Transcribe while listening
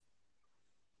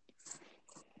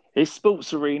It's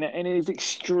Sports Arena and it is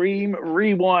Extreme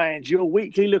Rewind, your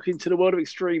weekly look into the world of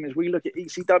Extreme as we look at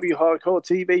ECW Hardcore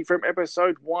TV from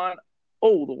episode 1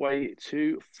 all the way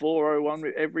to 401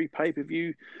 with every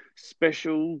pay-per-view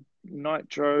special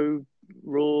Nitro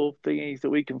Raw thingies that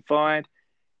we can find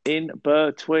in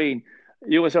between.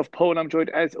 You myself, Paul, and I'm joined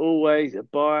as always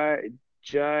by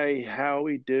Jay. How are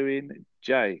we doing,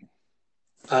 Jay?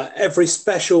 Every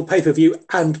special pay-per-view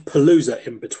and Palooza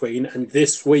in between. And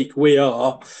this week we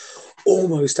are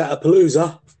almost at a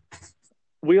Palooza.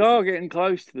 We are getting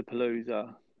close to the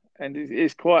Palooza, and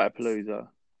it's quite a Palooza.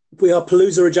 We are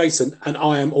Palooza adjacent, and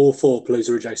I am all for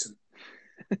Palooza adjacent.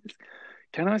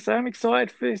 Can I say I'm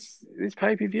excited for this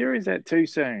pay-per-view, or is that too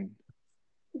soon?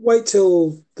 Wait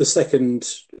till the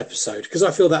second episode, because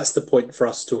I feel that's the point for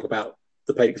us to talk about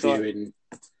the pay-per-view in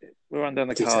We'll run down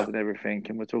the detail. card and everything,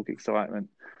 and we'll talk excitement.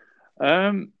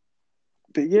 But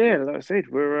yeah, like I said,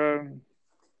 we're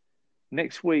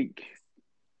next week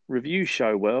review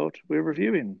show world. We're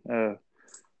reviewing the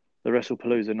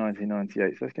WrestlePalooza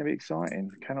 1998, so that's going to be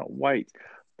exciting. Cannot wait.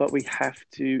 But we have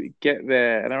to get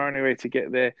there, and our only way to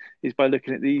get there is by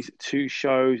looking at these two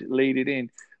shows leading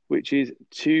in, which is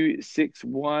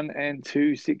 261 and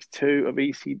 262 of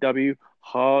ECW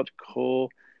Hardcore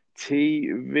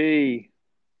TV.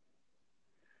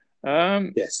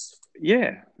 Yes,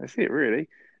 Yeah, that's it, really.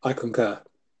 I concur.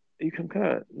 You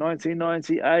concur.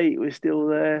 1998, we're still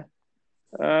there.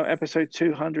 Episode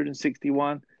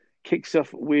 261 kicks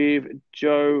off with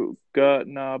Joe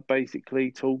Gertner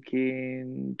basically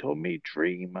talking Tommy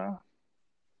Dreamer.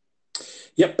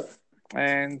 Yep.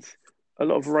 And a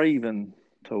lot of Raven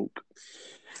talk.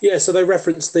 Yeah, so they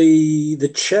referenced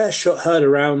the chair shot heard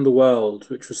around the world,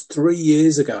 which was 3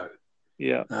 years ago.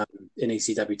 Yeah. In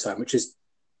ECW time, which is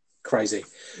crazy.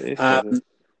 It's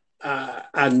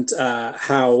and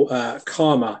how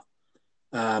Karma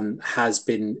has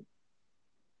been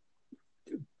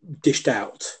dished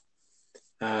out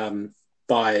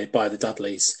by the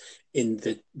Dudleys in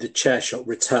the chair shot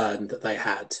return that they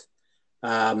had,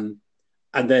 and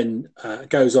then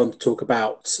goes on to talk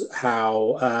about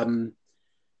how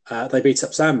they beat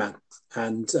up Sandman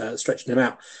and stretching him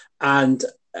out, and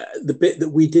the bit that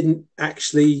we didn't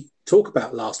actually talk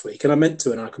about last week, and I meant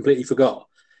to, and I completely forgot,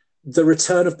 the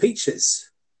return of Peaches.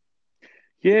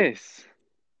 Yes.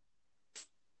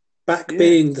 Back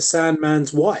being the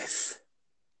Sandman's wife.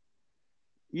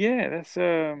 Yeah, that's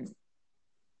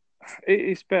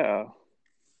it's better,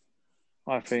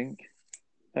 I think.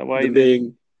 That way than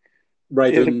being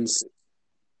Raven's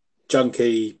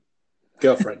junkie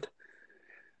girlfriend.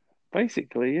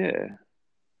 Basically, yeah.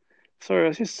 Sorry, I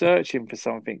was just searching for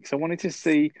something because I wanted to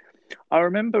see. I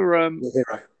remember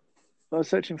Hero. I was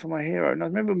searching for my hero, and I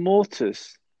remember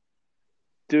Mortis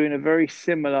doing a very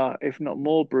similar, if not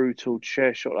more brutal,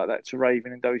 chair shot like that to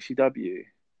Raven in WCW.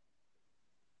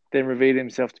 Then revealed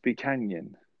himself to be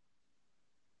Canyon.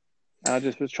 And I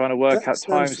just was trying to work out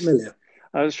time.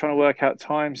 I was trying to work out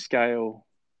time scale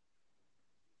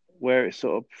where it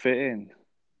sort of fit in.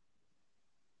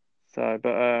 So,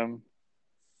 but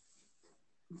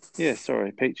yeah,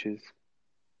 sorry, Peaches.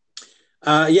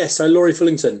 So Laurie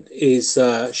Fullington is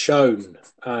shown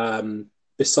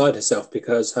beside herself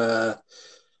because her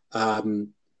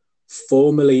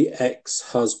formerly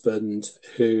ex-husband,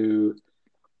 who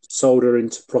sold her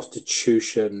into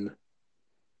prostitution,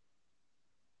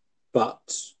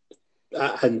 but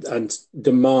and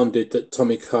demanded that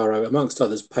Tommy Caro, amongst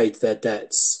others, paid their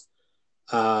debts,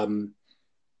 and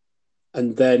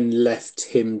then left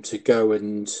him to go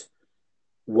and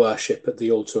worship at the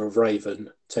altar of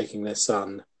Raven, taking their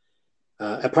son.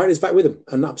 Apparently, he's back with him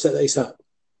and upset that he's hurt.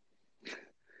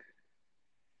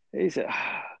 Is it?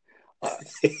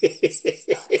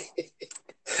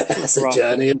 That's a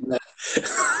journey, isn't it?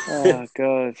 Oh,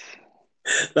 God.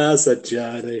 That's a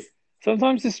journey.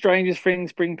 Sometimes the strangest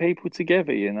things bring people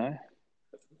together, you know?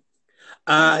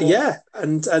 Yeah.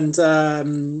 And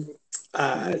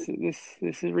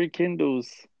this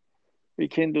rekindles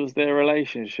their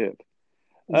relationship.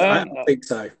 I think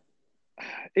so.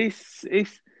 It's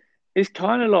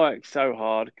kind of like so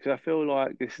hard because I feel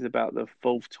like this is about the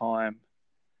fourth time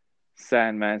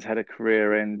Sandman's had a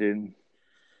career ending.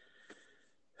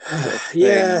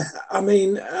 Yeah, I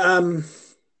mean,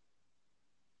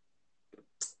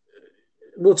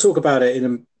 we'll talk about it in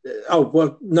a. Oh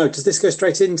well, no. Does this go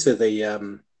straight into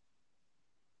the?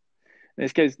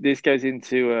 This goes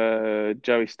into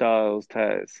Joey Styles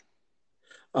Taz.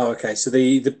 Oh, okay. So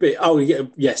the bit. Oh,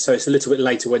 yeah. So it's a little bit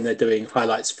later when they're doing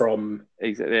highlights from.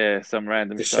 Exactly. Yeah, some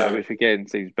random show, which again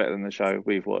seems better than the show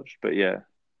we've watched. But yeah,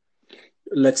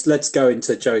 let's go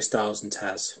into Joey Styles and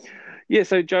Taz. Yeah,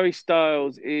 so Joey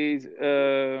Styles is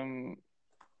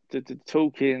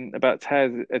talking about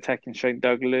Taz attacking Shane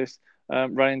Douglas,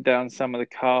 running down some of the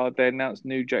card. They announced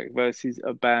New Jack versus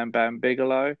a Bam Bam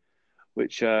Bigelow,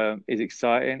 which is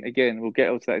exciting. Again, we'll get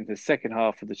onto that in the second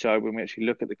half of the show when we actually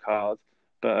look at the card.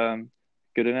 But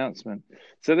good announcement.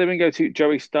 So then we go to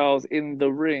Joey Styles in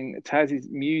the ring. Taz's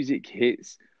music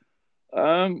hits.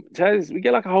 Taz, we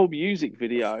get like a whole music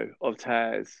video of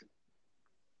Taz.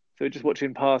 So we're just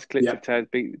watching past clips Yeah. of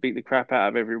Taz beat the crap out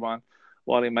of everyone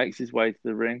while he makes his way to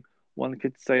the ring. One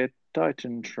could say a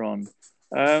Titantron.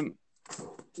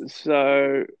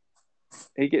 So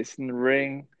he gets in the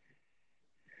ring.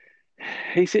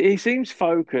 He seems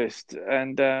focused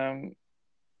and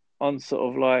on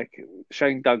sort of like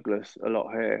Shane Douglas a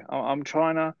lot here. I'm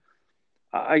trying to.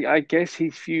 I guess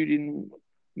he's feuding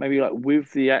maybe like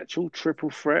with the actual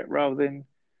triple threat rather than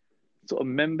sort of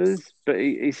members, but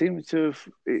he seems to have.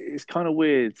 It's kind of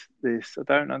weird. This I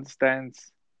don't understand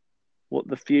what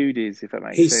the feud is, if that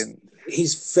makes He's sense.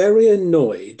 he's very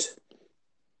annoyed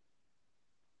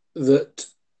that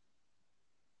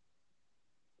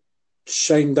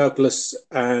Shane Douglas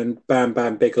and Bam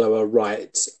Bam Bigelow are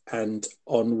right, and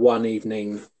on one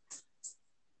evening,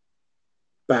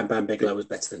 Bam Bam Bigelow was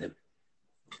better than him.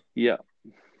 Yeah,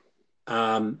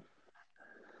 Um,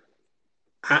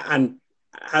 and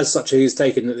as such, he's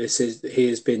taken that he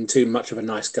has been too much of a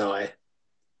nice guy.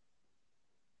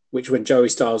 Which, when Joey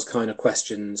Styles kind of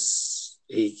questions,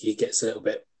 he gets a little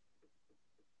bit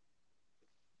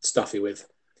stuffy with.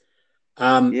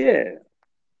 yeah.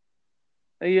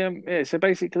 So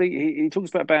basically, he talks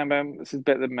about Bam Bam. This is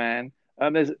better than man.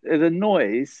 There's a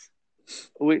noise,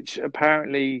 which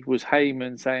apparently was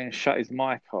Heyman saying shut his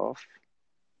mic off,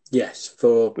 Yes,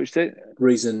 for which then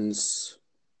reasons.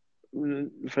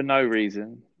 for no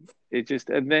reason. It just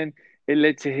and then it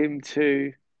led to him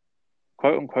to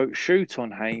quote unquote shoot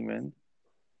on Heyman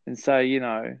and say,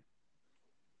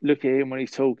 look at him when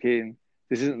he's talking.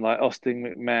 This isn't like Austin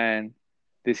McMahon.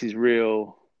 This is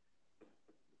real.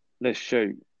 Let's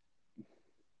shoot.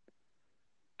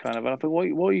 Kind of. And I thought,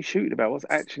 what are you shooting about? What's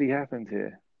actually happened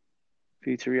here for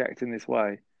you to react in this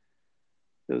way?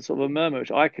 There was sort of a murmur,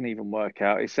 which I can even work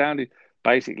out. It sounded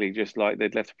basically just like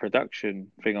they'd left a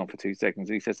production thing on for 2 seconds.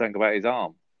 And he said something about his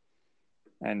arm.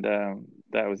 And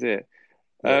that was it.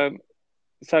 Yeah.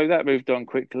 So that moved on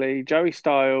quickly. Joey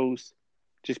Styles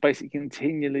just basically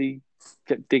continually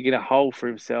kept digging a hole for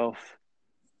himself,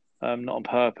 not on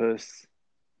purpose.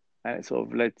 And it sort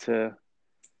of led to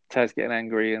Taz getting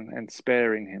angry and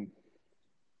sparing him.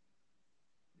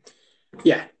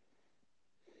 Yeah.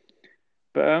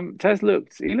 But Taz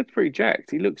looked pretty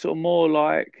jacked. He looked sort of more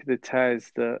like the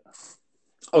Taz that.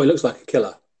 Oh, he looks like a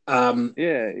killer.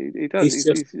 Yeah, he does. He's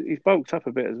just He's bulked up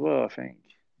a bit as well, I think.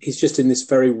 he's just in this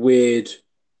very weird,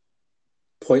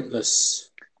 pointless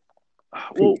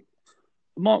Well, peak.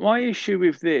 my issue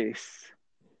with this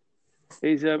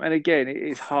is, and again,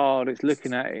 it's hard. It's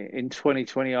looking at it in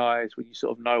 2020 eyes when you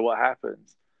sort of know what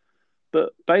happens.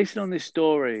 But based on this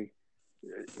story,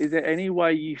 is there any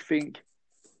way you think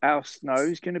Al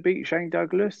Snow's going to beat Shane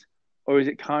Douglas, or is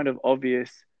it kind of obvious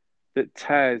that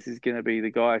Taz is going to be the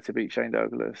guy to beat Shane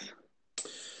Douglas?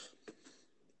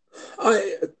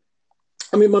 I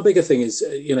I mean, my bigger thing is,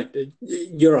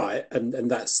 you're right, and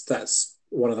that's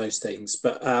one of those things.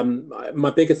 But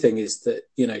my bigger thing is that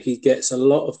he gets a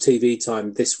lot of TV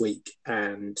time this week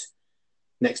and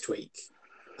next week.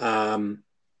 Um,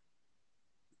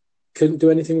 couldn't do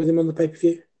anything with him on the pay per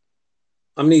view.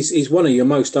 I mean, he's one of your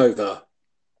most over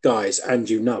guys, and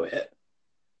you know it.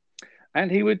 And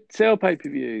he would sell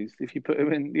pay-per-views if you put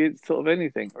him in sort of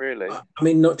anything, really. I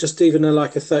mean, not just even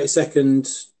like a 30-second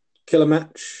killer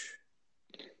match.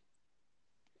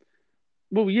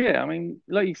 Well, yeah, I mean,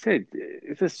 like you said,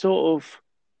 it's a sort of,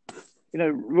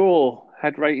 Raw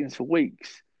had ratings for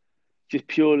weeks, just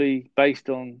purely based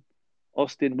on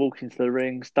Austin walking to the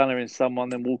ring, stunnering someone,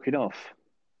 then walking off.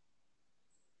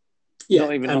 Yeah,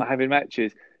 Not even and not having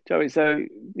matches. Joey, so,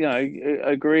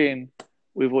 agreeing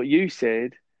with what you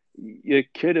said, you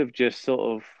could have just sort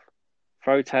of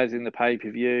throw Taz in the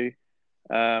pay-per-view,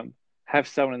 have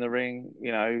someone in the ring,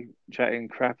 chatting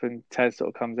crap, and Taz sort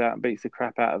of comes out and beats the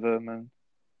crap out of them,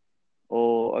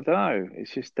 or I don't know.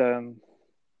 It's just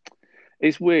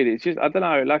it's weird. It's just I don't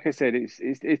know. Like I said, it's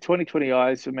 2020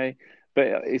 eyes for me, but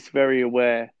it's very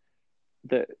aware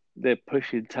that they're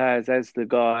pushing Taz as the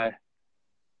guy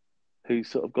who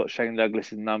sort of got Shane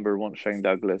Douglas's number and wants Shane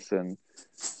Douglas, and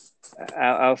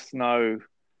Al Snow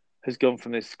has gone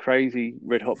from this crazy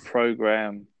red hot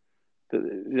program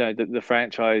that the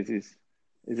franchise is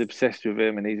obsessed with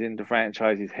him and he's in the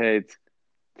franchise's head.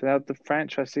 So now the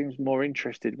franchise seems more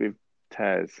interested with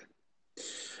Taz?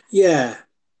 Yeah.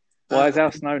 Why has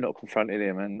Al Snow not confronted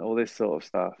him and all this sort of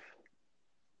stuff?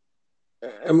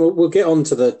 And we'll get on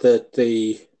to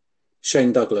the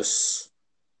Shane Douglas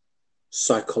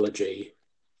psychology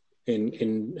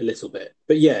in a little bit,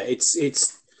 but yeah, it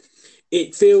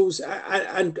feels,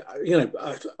 and you know,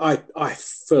 I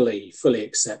fully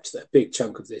accept that a big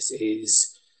chunk of this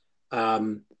is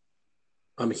I'm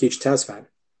a huge Taz fan,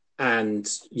 and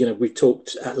you know, we've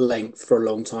talked at length for a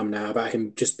long time now about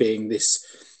him just being this,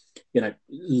 you know,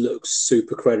 looks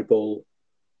super credible,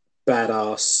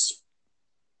 badass,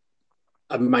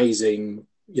 amazing,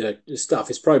 you know, stuff.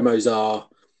 His promos are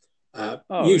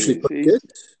usually pretty good.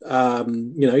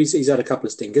 You know, he's had a couple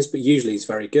of stinkers, but usually he's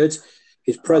very good.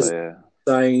 His presence,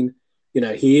 saying, you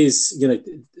know, he is, you know,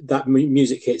 that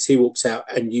music hits, he walks out,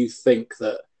 and you think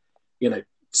that, you know,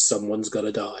 someone's got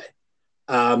to die.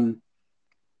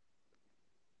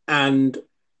 And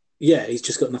yeah, he's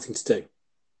just got nothing to do.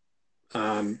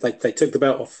 They took the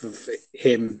belt off of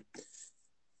him,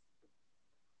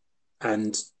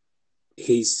 and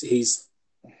he's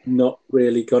not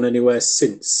really gone anywhere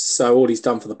since. So all he's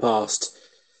done for the past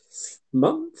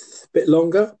month, a bit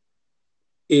longer,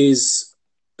 is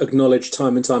acknowledge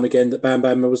time and time again that Bam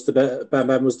Bam was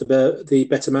the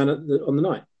better man on the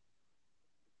night.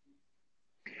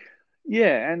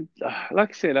 Yeah, and like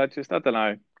I said, I don't know.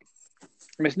 I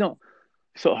mean, it's not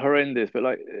sort of horrendous, but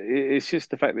like it's just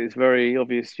the fact that it's very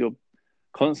obvious you're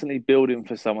constantly building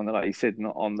for someone that, like you said,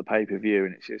 not on the pay-per-view,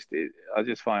 and it's just I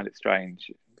just find it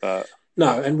strange. But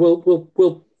no, and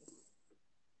we'll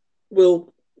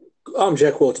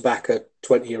armchair quarterback a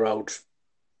 20-year-old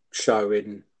show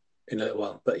in a little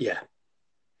while, but yeah.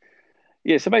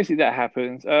 So basically that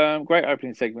happens. Great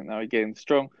opening segment though. Again,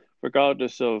 strong,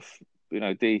 regardless of, you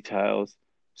know, details.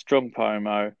 Strong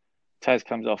promo. Taz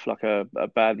comes off like a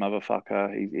bad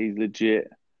motherfucker. He's legit,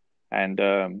 and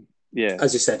yeah,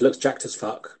 as you said, looks jacked as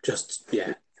fuck. Just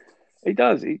yeah, he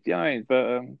does. You know,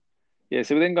 but yeah.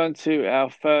 So we then go into our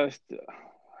first,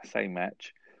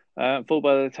 match. Full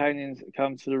by the Italians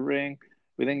come to the ring.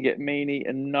 We then get Meanie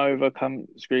and Nova come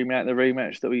screaming out the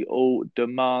rematch that we all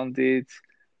demanded.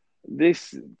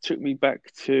 This took me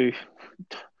back to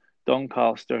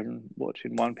Doncaster and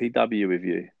watching 1PW with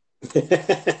you.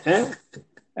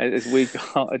 As we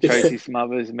got a Tracy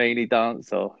Smothers Meanie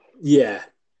dance off. Yeah.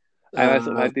 And I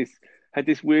sort of had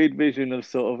this weird vision of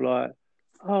sort of like,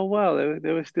 oh wow,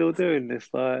 they were still doing this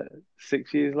like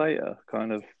 6 years later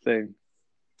kind of thing.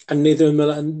 And neither of them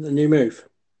are a new move.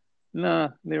 Nah,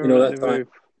 neither of them a new move.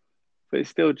 But it's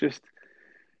still just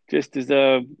as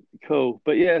cool.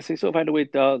 But yeah, so he sort of had a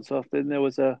weird dance off. Then there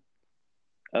was a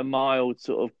mild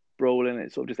sort of brawl, and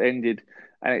it sort of just ended,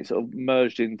 and it sort of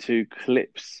merged into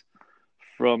clips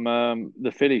from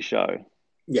the Philly show.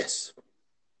 Yes.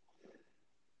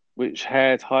 Which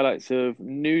had highlights of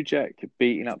New Jack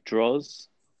beating up Droz.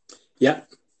 Yeah.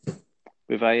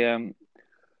 With a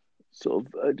sort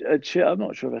of a chair. I'm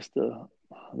not sure if that's the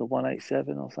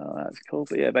 187 or something like that it's called.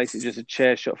 But yeah, basically just a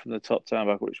chair shot from the top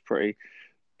turnbuckle, which is pretty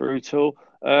brutal.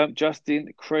 Just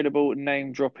incredible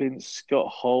name dropping Scott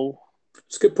Hall.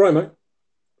 It's a good promo.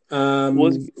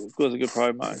 Was a good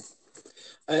promo.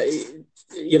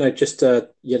 You know, just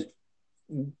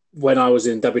when I was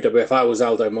in WWF, I was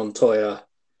Aldo Montoya.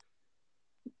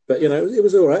 But, you know, it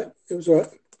was all right.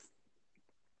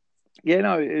 Yeah,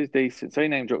 no, it was decent. So he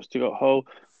name drops Scott Hall,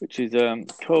 which is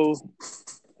cool.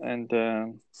 And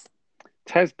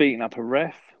Taz beating up a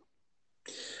ref.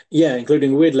 Yeah,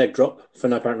 including a weird leg drop for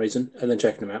no apparent reason, and then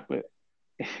checking him out.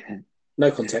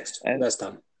 No context. That's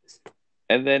done.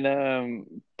 And then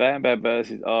Bam Bam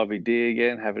versus RVD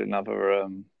again, having another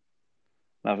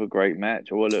great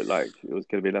match, or what looked like it was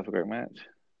going to be another great match.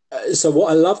 So what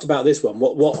I loved about this one,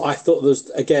 what I thought was,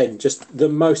 again, just the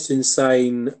most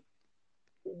insane,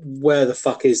 where the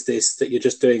fuck is this, that you're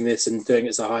just doing this and doing it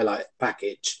as a highlight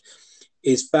package,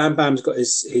 is Bam Bam's got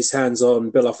his hands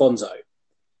on Bill Alfonso.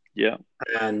 Yeah.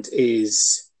 And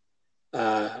is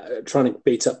trying to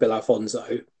beat up Bill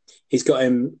Alfonso. He's got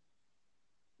him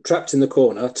trapped in the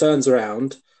corner, turns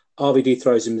around, RVD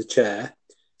throws him the chair,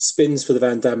 spins for the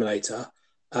Van Daminator.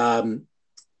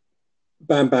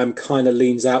 Bam Bam kind of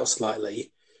leans out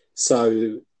slightly,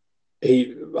 so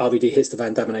RVD hits the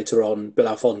Van Daminator on Bill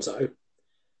Alfonso.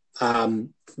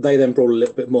 They then brawl a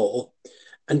little bit more,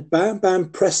 and Bam Bam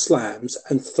press slams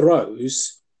and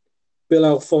throws Bill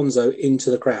Alfonso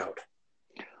into the crowd.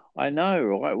 I know,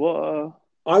 right? What?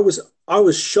 I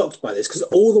was shocked by this, because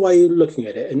all the way looking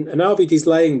at it, and RVD's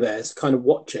laying there, kind of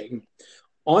watching.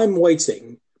 I'm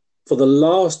waiting for the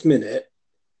last minute.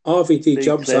 RVD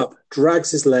jumps up,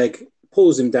 drags his leg,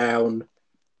 pulls him down.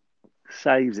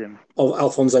 saves him. of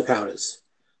Alfonso Powders.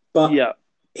 But Yeah.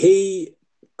 he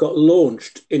got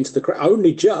launched into the crowd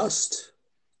only just.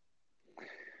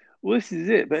 Well, this is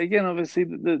it. But again, obviously,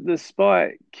 the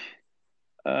spike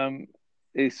um,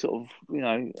 is sort of,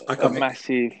 a Iconic.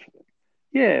 massive,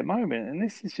 moment. And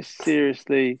this is just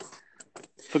seriously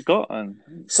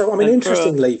forgotten. So, I mean, And for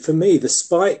interestingly, for me, the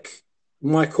Spike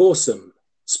Mike Awesome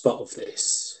spot of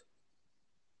this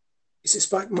is it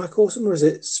Spike Mike Awesome or is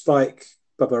it Spike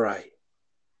Bubba Ray?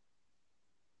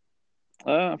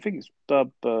 I think it's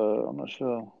Bub. I'm not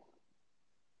sure.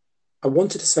 I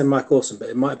wanted to say Mike Awesome, but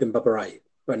it might have been Bubba Ray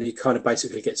when he kind of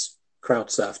basically gets crowd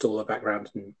surfed all the background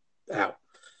and out.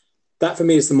 That for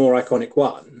me is the more iconic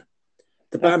one.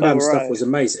 The That's Bam Bubba Bam stuff Ray. was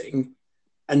amazing.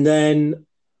 And then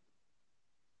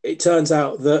it turns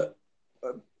out that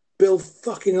Bill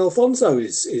fucking Alfonso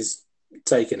is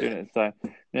taking Doing it. it. So,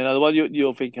 the one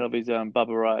you're thinking of is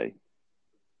Bubba Ray.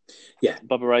 Yeah,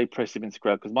 Bubba Ray pressed him into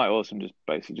grab because Mike Awesome just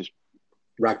basically just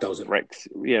ragdolls him. wrecks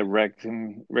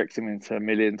him into a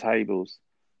million tables.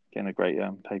 Again, a great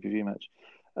pay per view match.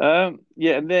 And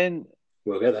then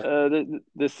We'll get there.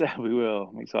 we will.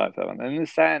 I'm excited for that one. And the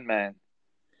Sandman.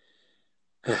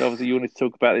 So obviously you wanted to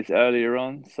talk about this earlier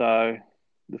on, so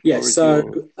the Yeah, floor is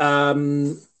yours.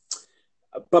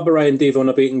 so Bubba Ray and Devon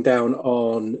are beating down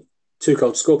on Too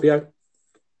Cold Scorpio.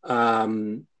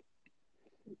 Tommy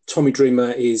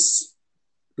Dreamer is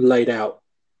laid out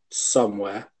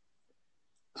somewhere.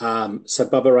 So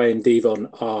Bubba Ray and Devon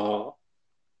are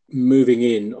moving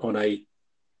in on a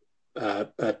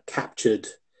captured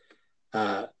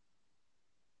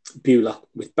Beulah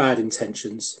with bad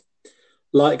intentions.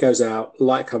 Light goes out,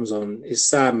 light comes on, is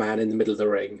Sandman in the middle of the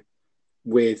ring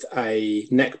with a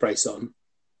neck brace on.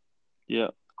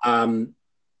 Yeah. The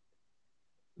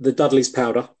Dudley's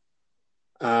powder.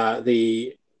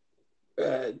 The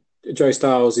Joe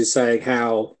Styles is saying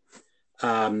how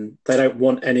they don't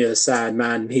want any of the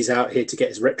Sandman. He's out here to get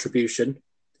his retribution.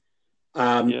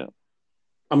 Yeah.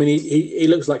 I mean, he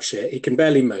looks like shit. He can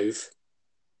barely move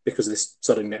because of this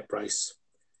sodding neck brace.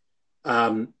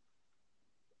 And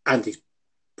he's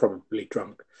probably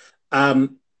drunk. I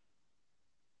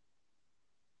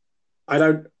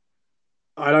don't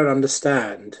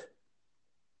understand.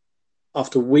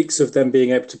 After weeks of them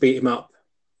being able to beat him up,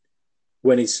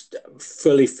 when he's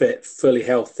fully fit, fully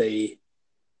healthy,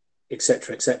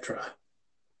 etc., etc.,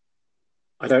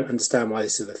 I don't understand why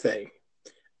this is the thing.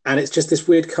 And it's just this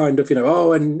weird kind of,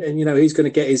 and he's going to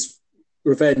get his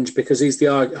revenge because he's the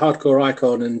hardcore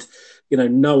icon, and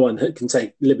no one can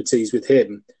take liberties with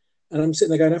him. And I'm sitting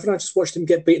there going, haven't I just watched him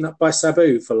get beaten up by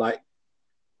Sabu for like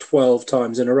 12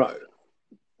 times in a row?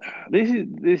 This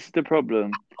is the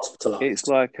problem. It's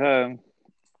like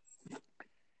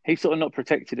he's sort of not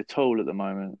protected at all at the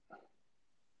moment.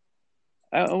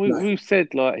 And we've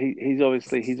said like he's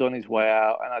obviously he's on his way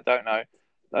out, and I don't know.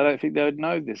 I don't think they would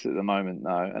know this at the moment,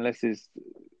 no, unless there's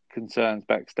concerns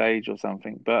backstage or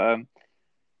something. But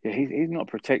he's not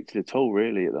protected at all,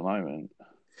 really, at the moment.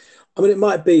 I mean, it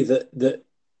might be that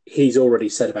he's already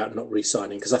said about not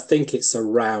re-signing because I think it's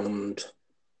around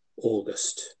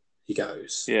August he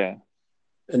goes. Yeah.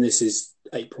 And this is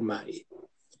April, May.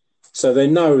 So they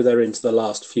know they're into the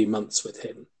last few months with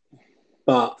him.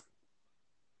 But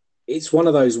it's one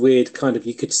of those weird kind of,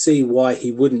 you could see why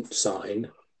he wouldn't sign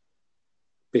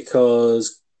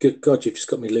because, good God, you've just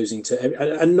got me losing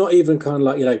to, and not even kind of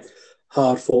like,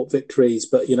 hard fought victories,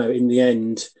 but, in the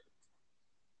end,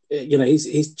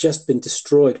 he's just been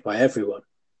destroyed by everyone.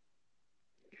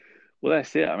 Well,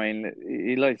 that's it. I mean,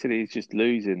 he's just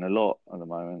losing a lot at the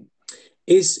moment.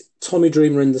 Is Tommy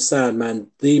Dreamer and the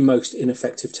Sandman the most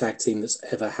ineffective tag team that's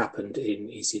ever happened in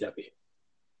ECW?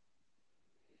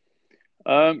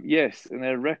 Yes, and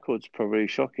their record's probably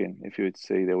shocking if you would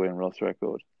see their win-loss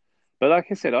record. But like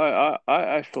I said,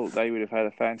 I thought they would have had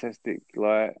a fantastic,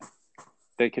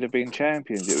 they could have been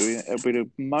champions. It would have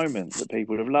been a moment that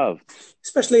people would have loved.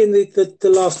 Especially in the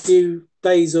last few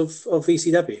days of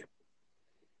ECW.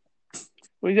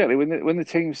 Well, exactly. When the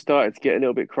team started to get a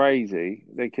little bit crazy,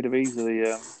 they could have easily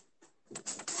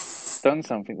done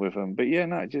something with them. But yeah,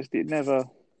 no, it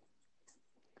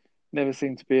never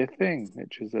seemed to be a thing,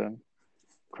 which was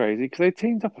crazy because they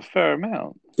teamed up a fair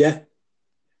amount. Yeah.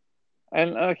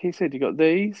 And like he said, you got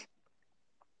these,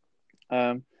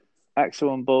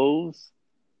 Axel and Balls.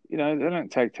 They don't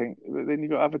tag team, but then you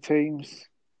got other teams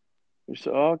which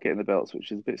sort of are getting the belts,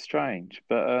 which is a bit strange.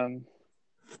 But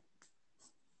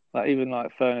even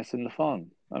like Furnace and Lafon.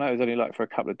 I know it was only for a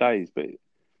couple of days, but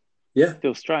yeah,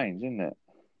 still strange, isn't it?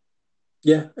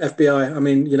 Yeah, FBI. I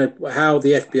mean, how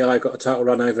the FBI got a title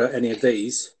run over any of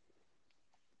these.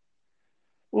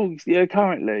 Well, yeah,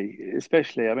 currently,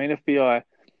 especially. I mean, FBI.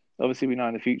 Obviously, we know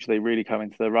in the future they really come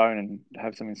into their own and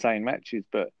have some insane matches.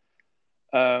 But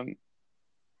um,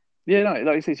 yeah, no,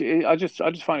 like I said, I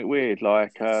just find it weird.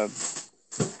 Like,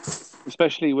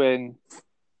 especially when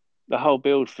the whole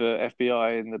build for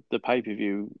FBI and the pay per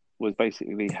view was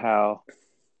basically how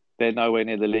they're nowhere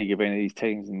near the league of any of these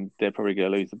teams and they're probably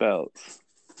going to lose the belts.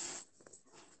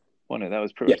 Wasn't it? That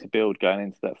was pretty Yeah, much the build going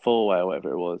into that four way or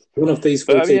whatever it was. one of these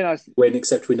But four teams yeah, no, win,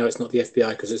 except we know it's not the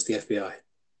FBI because it's the FBI.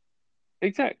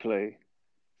 exactly.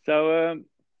 So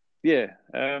yeah,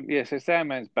 yeah. So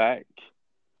Sandman's back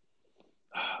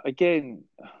again.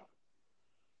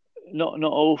 Not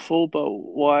awful, but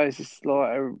why is this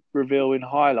like a reveal in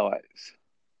highlights?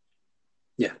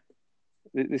 Yeah,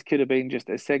 This could have been just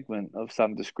a segment of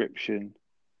some description,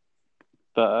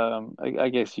 but I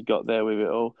guess you got there with it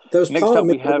all. there was Next part of up,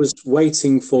 me we that have was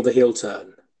waiting for the heel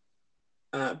turn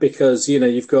because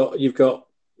you've got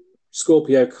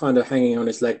Scorpio kind of hanging on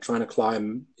his leg, trying to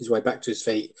climb his way back to his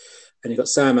feet, and you've got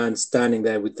Sandman standing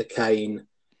there with the cane.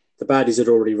 The baddies had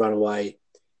already run away.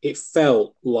 It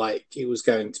felt like it was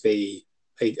going to be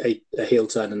a heel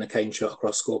turn and a cane shot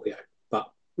across Scorpio, but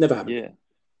never happened. yeah,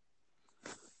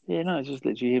 yeah. No, it's just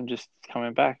literally him just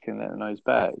coming back and letting know he's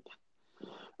back.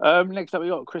 Next up, we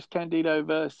got Chris Candido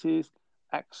versus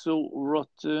Axel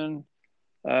Rotten.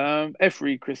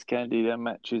 Every Chris Candido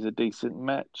match is a decent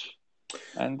match.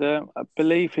 And I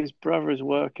believe his brother is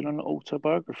working on an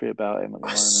autobiography about him at the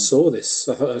I moment. saw this.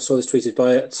 I saw this tweeted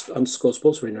by underscore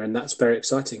Sports Arena, and that's very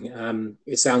exciting.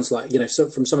 It sounds like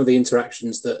from some of the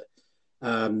interactions that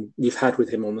you've had with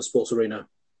him on the Sports Arena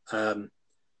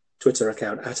Twitter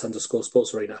account at underscore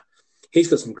Sports Arena, he's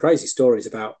got some crazy stories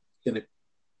about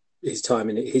his time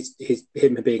and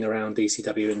him being around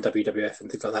ECW and WWF and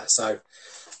things like that. So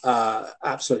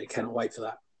absolutely cannot wait for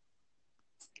that.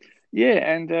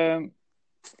 Yeah, and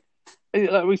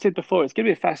like we said before, it's going to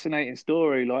be a fascinating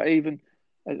story. Like even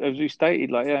as we stated,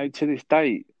 like to this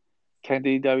date,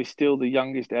 Candido is still the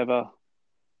youngest ever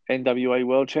NWA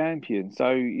World Champion. So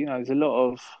there's a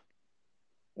lot of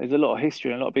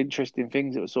history and a lot of interesting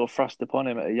things that were sort of thrust upon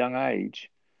him at a young age.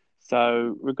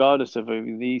 So regardless of the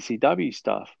ECW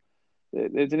stuff,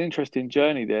 there's an interesting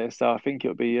journey there. So I think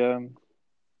it'll be yeah,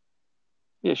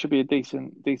 it should be a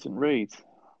decent read,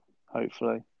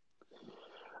 hopefully.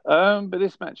 But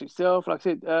this match itself, like I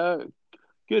said,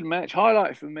 good match.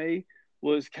 Highlight for me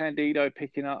was Candido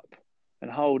picking up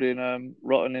and holding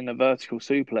Rotten in a vertical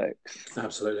suplex.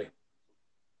 Absolutely.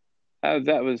 That's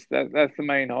the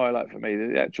main highlight for me.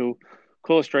 The actual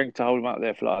core strength to hold him up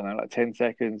there for like 10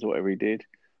 seconds or whatever he did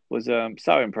was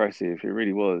so impressive. It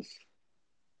really was.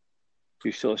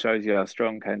 Which sort of shows you how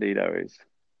strong Candido is.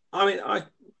 I mean, I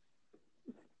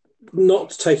not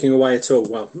taking away at all.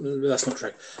 Well, that's not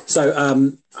true. So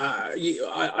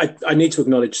I need to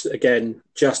acknowledge again,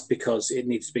 just because it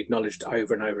needs to be acknowledged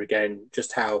over and over again,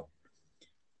 just how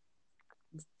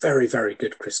very, very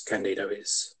good Chris Candido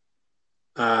is.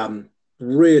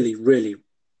 Really, really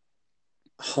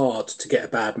hard to get a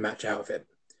bad match out of him.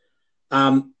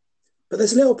 But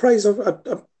there's a little praise I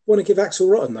want to give Axel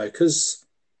Rotten though, because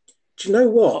do you know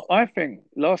what? I think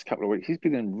last couple of weeks he's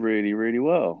been doing really, really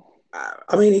well.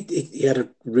 I mean, he had a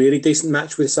really decent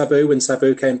match with Sabu when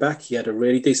Sabu came back. He had a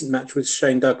really decent match with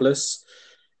Shane Douglas.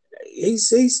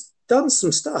 He's done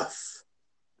some stuff.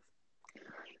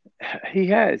 He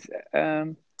has,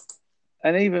 and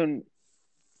even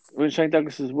when Shane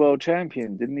Douglas was world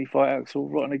champion, didn't he fight Axel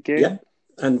Rotten again? Yeah,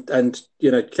 and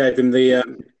gave him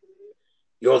the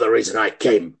 "You're the reason I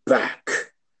came back."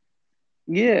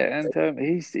 Yeah, and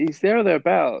he's there or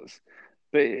thereabouts,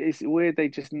 but it's weird they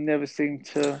just never seem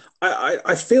to.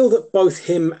 I feel that both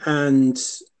him and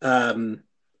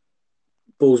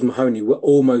Balls Mahoney were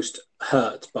almost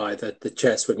hurt by the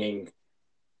chair swinging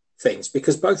things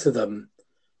because both of them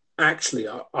actually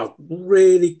are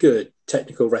really good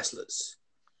technical wrestlers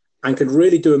and could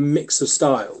really do a mix of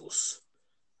styles,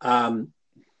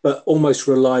 but almost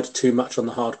relied too much on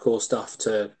the hardcore stuff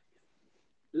to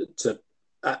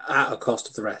at a cost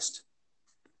of the rest.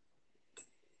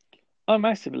 Oh,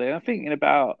 massively. I think it's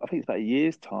about a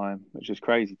year's time, which is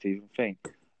crazy to even think.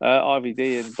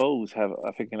 IVD and Balls have,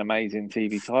 I think, an amazing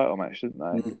TV title match, don't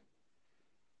they? Mm.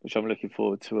 Which I'm looking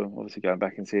forward to. Obviously, going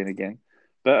back and seeing again.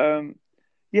 But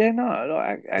yeah, no,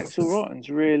 like Axel Rotten's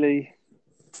really.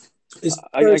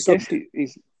 I guess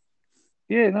he's.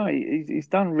 Yeah, no, he's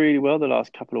done really well the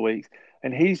last couple of weeks,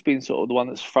 and he's been sort of the one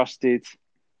that's thrusted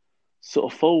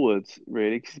sort of forwards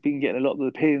really because he's been getting a lot of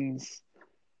the pins.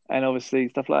 And obviously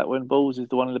stuff like when Balls is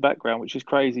the one in the background, which is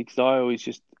crazy because I always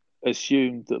just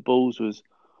assumed that Balls was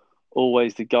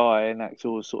always the guy, and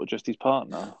Axel was sort of just his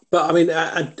partner. But I mean,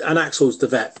 and Axel's the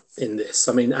vet in this.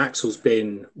 I mean, Axel's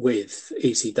been with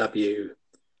ECW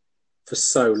for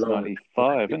so It's long.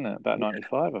 95, isn't it? About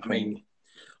 95, I think. I mean,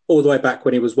 all the way back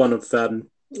when he was one of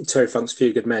Terry Funk's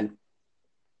Few Good Men.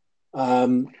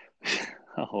 Oh,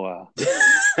 wow.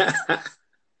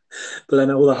 But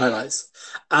then all the highlights.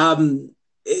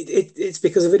 It's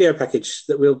because a video package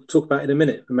that we'll talk about in a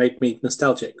minute made me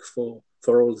nostalgic for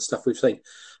all the stuff we've seen.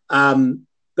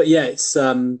 But yeah, it's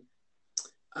yeah.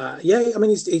 I mean,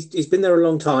 he's been there a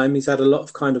long time. He's had a lot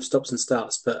of kind of stops and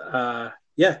starts, but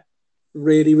yeah,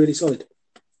 really, really solid.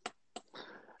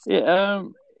 Yeah,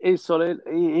 he's solid.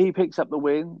 He picks up the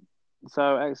win.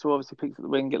 So Axel obviously picks up the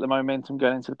win, get the momentum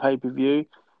going into the pay-per-view.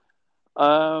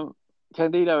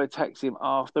 Candido attacks him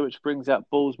after, which brings out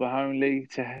Balls Mahoney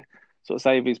to sort of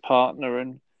save his partner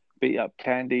and beat up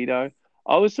Candido.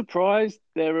 I was surprised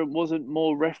there wasn't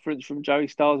more reference from Joey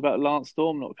Styles about Lance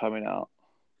Storm not coming out.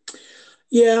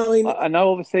 Yeah, I mean, I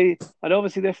know obviously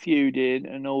they're feuding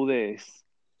and all this,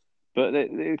 but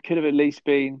it could have at least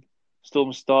been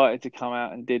Storm started to come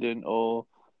out and didn't, or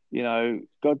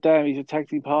God damn, he's a tag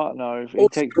team partner. If he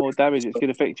takes more damage, it's going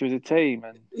to affect you as a team.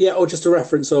 And yeah, or just a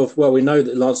reference of, well, we know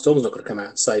that Lance Storm's not going to come out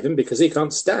and save him because he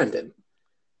can't stand him.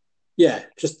 Yeah,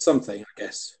 just something, I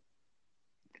guess.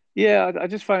 Yeah, I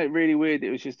just find it really weird.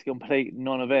 It was just a complete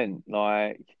non-event.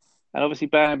 And obviously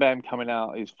Bam Bam coming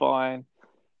out is fine.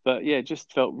 But yeah, it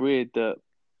just felt weird that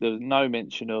there was no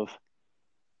mention of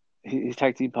his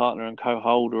tag team partner and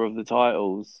co-holder of the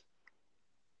titles.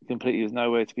 Completely was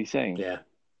nowhere to be seen. Yeah.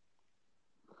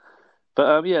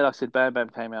 But yeah, like I said, Bam Bam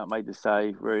came out, made the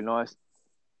save, very nice.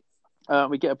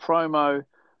 We get a promo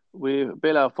with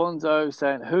Bill Alfonso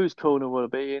saying, "Whose corner will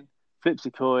it be in?" Flips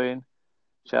a coin,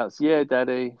 shouts, "Yeah,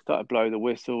 Daddy!" Started to blow the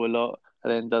whistle a lot,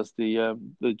 and then does the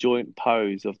joint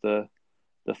pose of the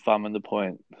thumb and the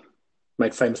point.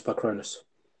 Made famous by Cronus.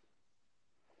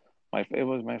 It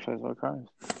was made famous by Cronus.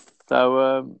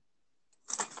 So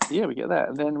yeah, we get that,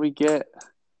 and then we get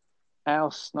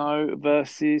Al Snow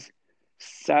versus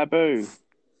Sabu.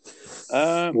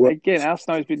 Again, Al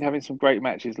Snow's been having some great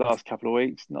matches last couple of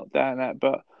weeks. Not down that,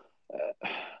 but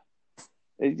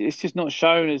it's just not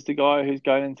shown as the guy who's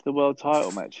going into the world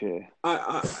title match here.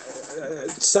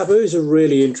 Sabu's a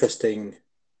really interesting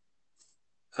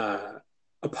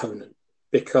opponent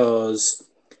because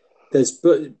there's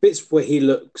bits where he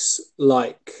looks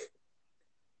like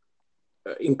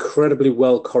incredibly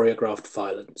well choreographed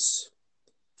violence,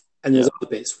 and there's other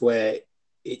bits where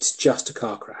it's just a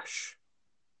car crash.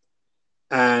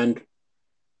 And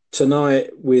tonight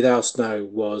with Al Snow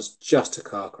was just a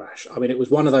car crash. I mean, it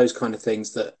was one of those kind of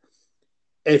things that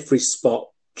every spot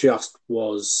just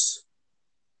was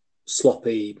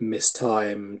sloppy,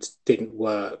 mistimed, didn't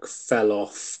work, fell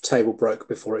off, table broke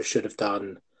before it should have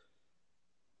done.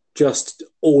 Just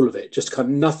all of it, just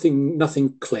kind of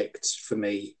nothing clicked for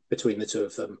me between the two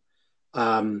of them.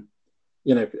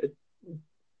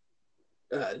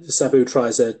 Sabu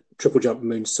tries a triple jump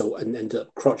moonsault and ends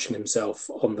up crotching himself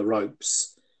on the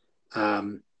ropes,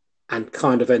 and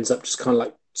kind of ends up just kind of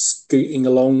like scooting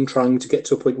along, trying to get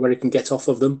to a point where he can get off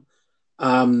of them.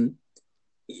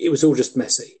 It was all just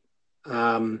messy.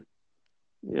 A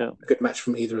good match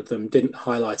from either of them. Didn't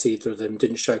highlight either of them.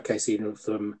 Didn't showcase either of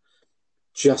them.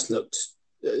 Just looked.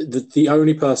 The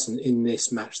only person in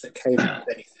this match that came out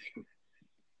with anything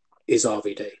is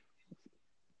RVD.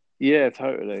 Yeah,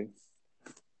 totally.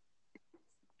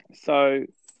 So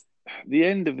the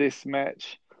end of this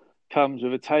match comes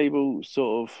with a table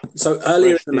sort of... So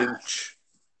earlier in the match,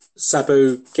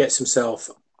 Sabu gets himself,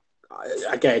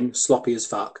 again, sloppy as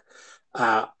fuck.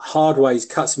 Hardways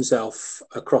cuts himself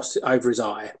over his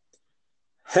eye,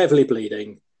 heavily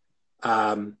bleeding.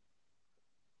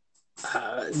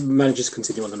 Manages to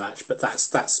continue on the match, but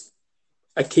that's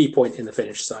a key point in the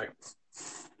finish. So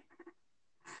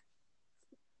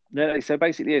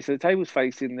basically, so the table's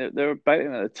facing, they're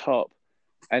batting at the top,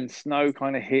 and Snow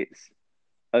kind of hits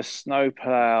a snow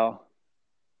plow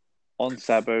on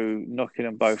Sabu, knocking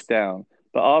them both down.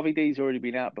 But RVD's already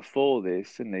been out before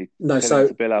this, isn't he? No,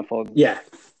 so Bill Alfonso. Yeah.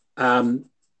 So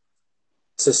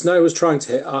Snow was trying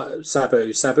to hit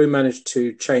Sabu. Sabu managed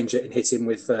to change it and hit him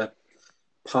with a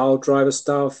pile driver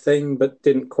style thing, but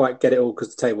didn't quite get it all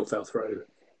because the table fell through.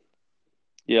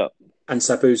 Yeah. And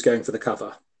Sabu's going for the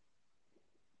cover.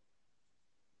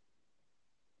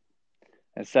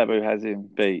 And Sabu has him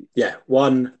beat. Yeah,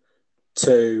 1,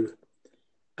 2,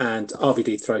 and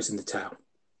RVD throws in the towel.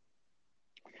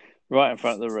 Right in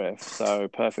front of the ref, so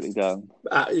perfectly done.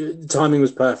 Timing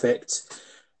was perfect.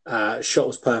 Shot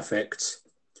was perfect.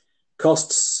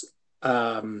 Costs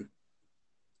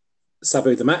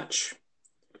Sabu the match,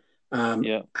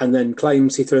 Yeah, and then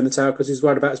claims he threw in the towel because he's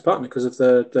worried about his partner because of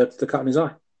the cut in his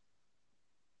eye.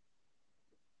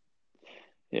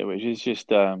 yeah, which is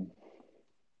just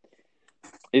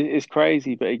it's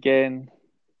crazy, but again,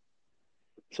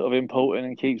 sort of important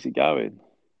and keeps it going.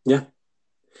 Yeah,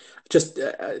 just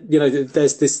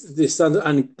there's this,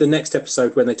 and the next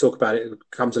episode when they talk about it, it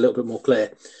becomes a little bit more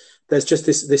clear. There's just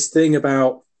this thing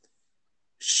about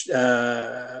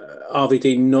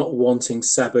RVD not wanting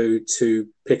Sabu to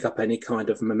pick up any kind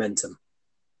of momentum,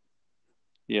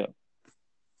 Yeah,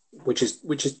 which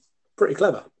is pretty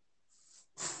clever.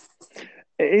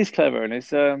 it is clever, and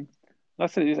it's like I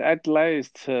said, it just adds layers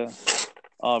to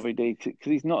RVD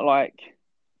because he's not like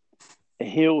a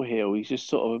heel. He's just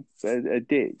sort of a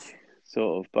dick,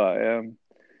 sort of. But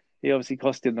he obviously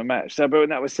cost him the match. So, but when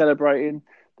that was celebrating,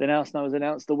 then Al Snow was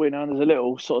announced the winner, and there's a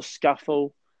little sort of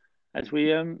scuffle as we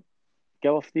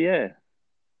go off the air.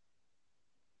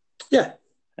 Yeah.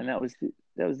 And that was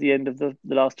the end of the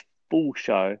last full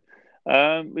show.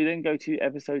 We then go to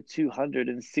episode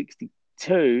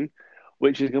 262,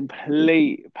 which is a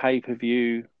complete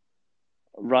pay-per-view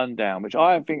rundown, which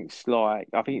I think's like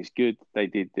I think it's good they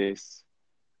did this.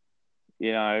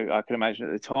 You know, I can imagine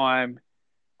at the time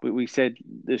we said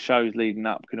the shows leading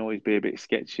up can always be a bit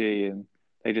sketchy and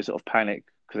they just sort of panic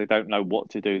because they don't know what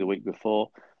to do the week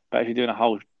before. But if you're doing a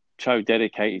whole show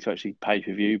dedicated to actually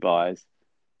pay-per-view buys,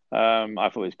 I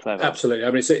thought it was clever. Absolutely.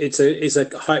 I mean, it's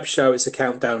a hype show. It's a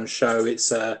countdown show.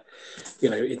 It's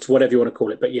it's whatever you want to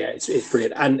call it. But yeah, it's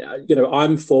brilliant. And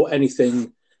I'm for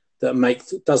anything that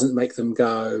doesn't make them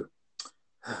go,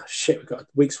 oh, shit, we've got a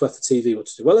week's worth of TV. What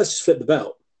to do? Well, let's just flip the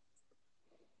belt,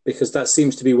 because that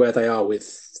seems to be where they are with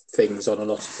things on a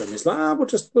lot of them. It's like, we'll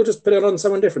just put it on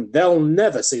someone different. They'll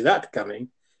never see that coming,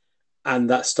 and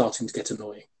that's starting to get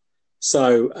annoying.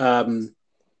 So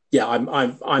yeah,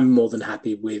 I'm more than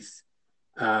happy with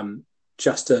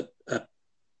just a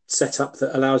setup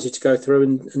that allows you to go through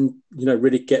and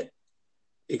really get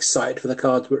excited for the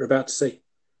cards we're about to see,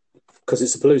 because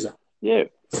it's a palooza. Yeah,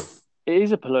 it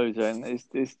is a palooza, and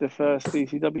it's the first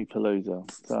DCW palooza.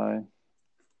 So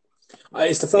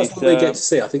it's the first one we get to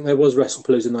see. I think there was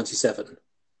WrestlePalooza '97,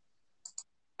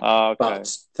 okay.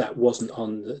 but that wasn't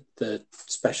on the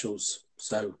specials.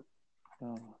 So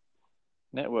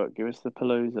network, give us the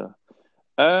palooza.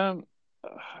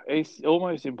 It's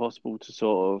almost impossible to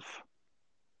sort of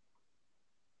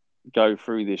go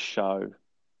through this show.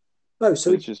 No,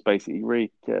 so it's just basically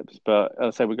recaps. But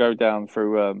I'll say we go down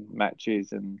through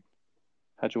matches and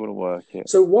how do you want to work it?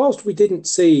 So whilst we didn't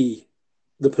see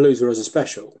the palooza as a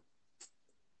special,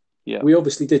 yeah, we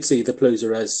obviously did see the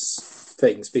palooza as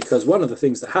things, because one of the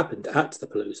things that happened at the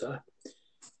palooza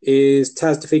is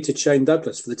Taz defeated Shane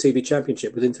Douglas for the TV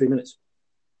championship within 3 minutes.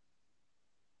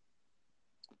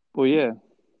 Well, yeah,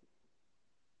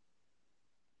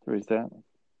 there is that.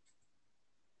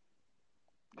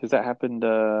 Because that happened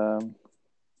a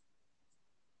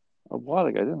while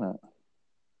ago, didn't it?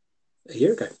 A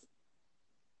year ago.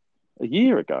 A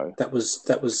year ago? That was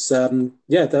that was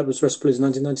WrestlePalooza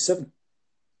 1997.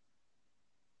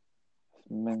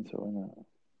 It's mental, isn't it?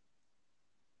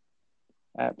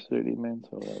 Absolutely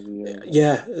mental.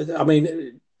 Yeah, I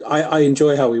mean, I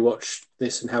enjoy how we watch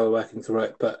this and how we're working through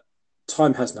it, but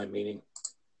time has no meaning.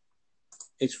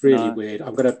 It's really weird.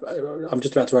 I'm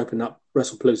just about to open up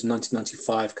WrestlePalooza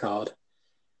 1995 card.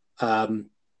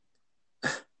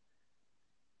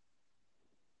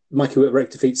 Mikey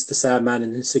Whipwreck defeats the Sandman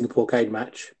in the Singapore Cage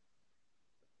match.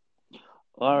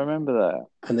 I remember that.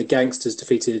 And the Gangsters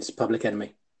defeated Public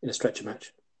Enemy in a stretcher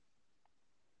match.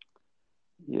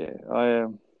 Yeah, I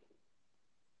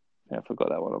forgot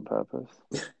that one on purpose.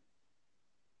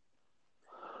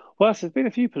 Well, there's been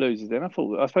a few paloozas then. I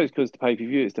suppose because the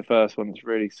pay-per-view is the first one that's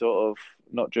really sort of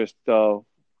not just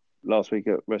last week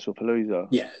at WrestlePalooza.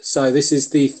 Yeah, so this is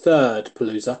the third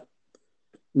palooza.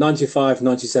 95,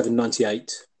 97,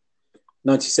 98.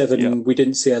 97 we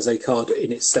didn't see as a card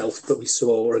in itself, but we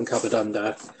saw and covered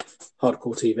under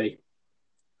Hardcore TV.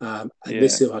 And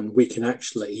this one we can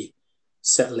actually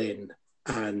settle in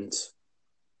and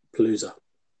palooza.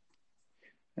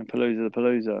 And palooza the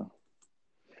palooza.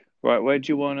 Right, where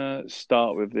do you want to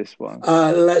start with this one?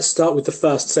 Let's start with the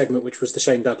first segment, which was the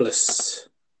Shane Douglas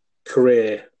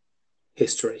career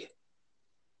history.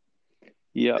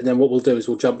 Yeah. And then what we'll do is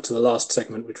we'll jump to the last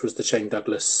segment, which was the Shane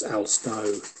Douglas Al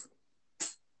Snow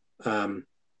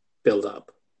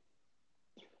build-up.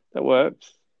 That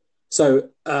works. So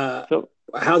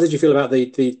how did you feel about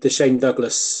the Shane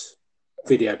Douglas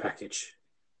video package?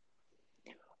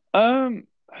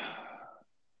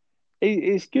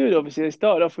 It's good. Obviously, they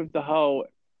started off with the whole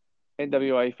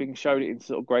NWA thing, showed it in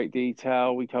sort of great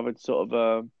detail. We covered sort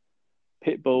of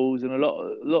pit bulls and a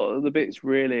lot of the bits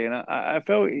really, and I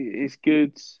felt it's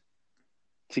good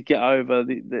to get over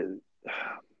the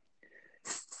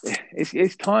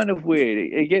it's kind of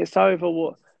weird. It gets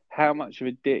over how much of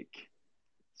a dick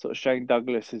sort of Shane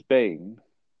Douglas has been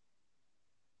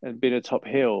and been a top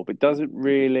heel, but doesn't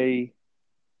really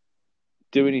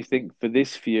do anything for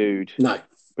this feud. No,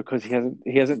 because he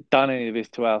hasn't done any of this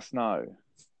to Al Snow.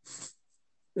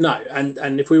 No,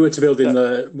 and if we were to build in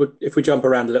if we jump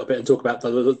around a little bit and talk about the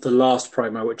last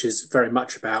promo, which is very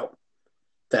much about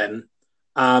them,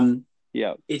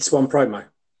 yeah, it's one promo.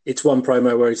 It's one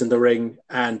promo where he's in the ring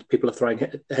and people are throwing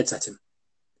heads at him.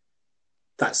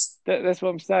 That's what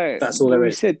I'm saying. That's all there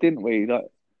is. We said, didn't we? Like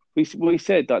we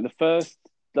said, like the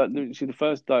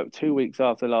first 2 weeks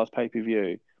after the last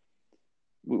pay-per-view,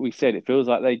 we said it feels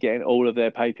like they're getting all of their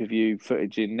pay-per-view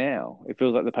footage in now. It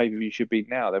feels like the pay-per-view should be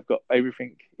now. They've got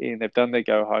everything in. They've done their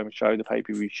go-home show. The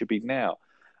pay-per-view should be now.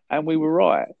 And we were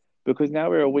right, because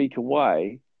now we're a week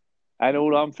away, and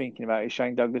all I'm thinking about is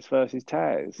Shane Douglas versus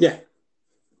Taz. Yeah.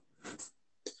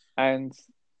 And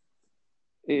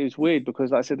it was weird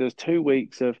because, like I said, there was 2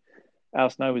 weeks of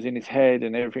Al Snow was in his head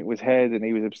and everything was head and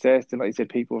he was obsessed. And like you said,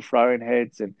 people were throwing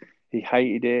heads and he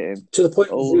hated it. And to the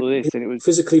point all of this. And it was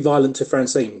physically violent to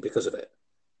Francine because of it.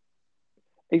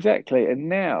 Exactly. And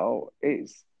now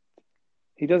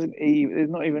he doesn't even, there's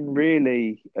not even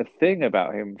really a thing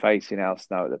about him facing Al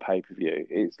Snow at the pay-per-view.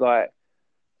 It's like,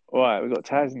 all right, we've got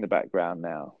Taz in the background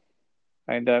now.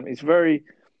 And it's very...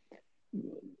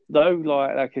 Though,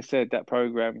 like I said, that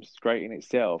program's great in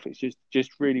itself. It's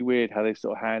just really weird how they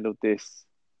sort of handled this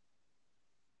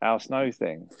Al Snow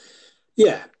thing.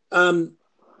 Yeah. So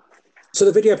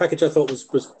the video package I thought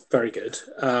was very good.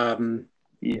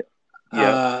 Yeah.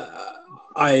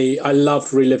 I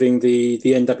loved reliving the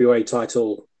NWA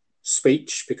title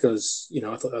speech because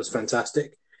I thought that was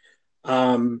fantastic.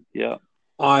 Yeah.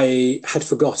 I had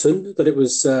forgotten that it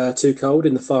was Too Cold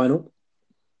in the final.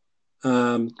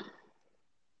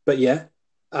 But yeah,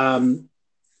 all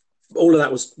of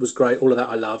that was great. All of that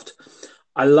I loved.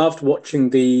 I loved watching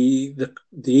the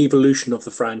evolution of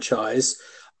the franchise.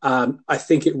 I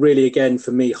think it really, again,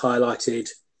 for me, highlighted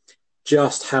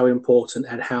just how important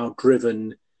and how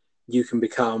driven you can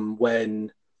become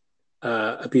when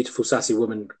a beautiful, sassy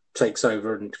woman takes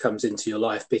over and comes into your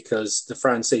life, because the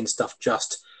Francine stuff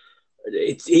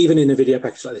even in a video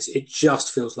package like this, it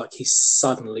just feels like he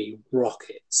suddenly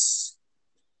rockets.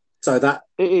 So that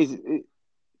it is,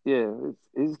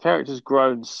 his character's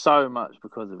grown so much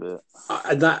because of it.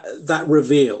 And that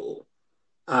reveal,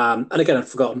 and again I've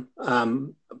forgotten,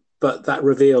 but that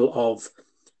reveal of,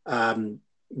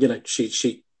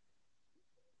 she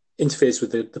interferes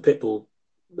with the Pitbull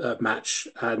match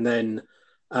and then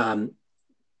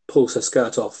pulls her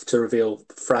skirt off to reveal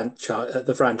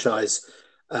the franchise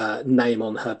name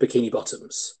on her bikini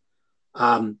bottoms.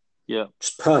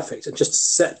 Just perfect, and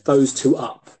just set those two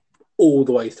up all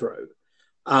the way through.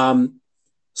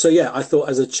 So yeah, I thought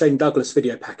as a Shane Douglas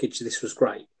video package, this was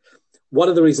great. One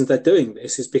of the reasons they're doing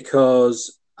this is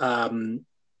because, and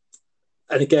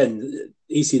again,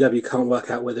 ECW can't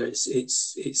work out whether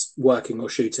it's working or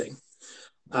shooting.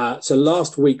 So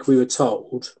last week we were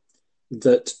told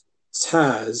that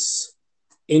Taz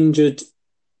injured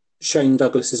Shane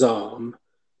Douglas's arm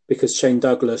because Shane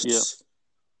Douglas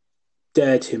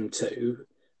dared him to,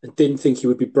 and didn't think he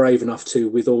would be brave enough to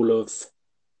with all of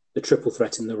the triple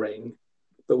threat in the ring,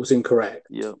 but was incorrect.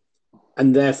 Yeah.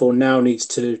 And therefore now needs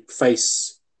to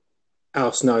face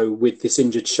Al Snow with this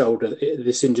injured shoulder,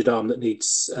 this injured arm that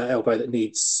needs elbow that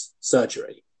needs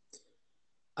surgery.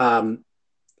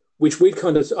 Which I'd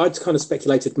kind of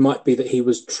speculated might be that he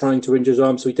was trying to injure his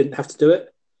arm so he didn't have to do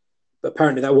it. But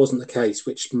apparently that wasn't the case,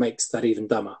 which makes that even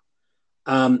dumber.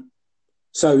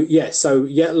 So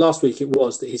last week it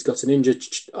was that he's got an injured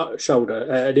shoulder,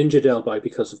 an injured elbow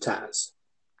because of Taz,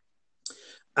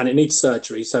 and it needs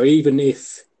surgery. So even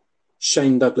if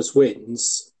Shane Douglas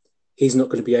wins, he's not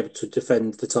going to be able to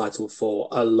defend the title for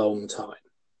a long time.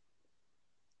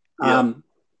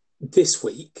 This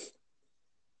week,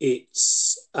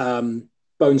 it's bone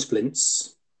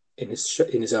splints in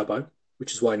his elbow,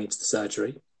 which is why he needs the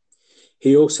surgery.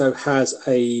 He also has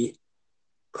a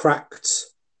cracked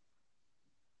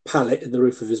palate in the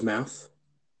roof of his mouth.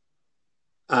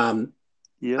 And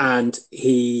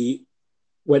he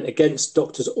went against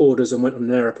doctor's orders and went on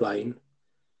an aeroplane,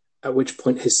 at which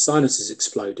point his sinuses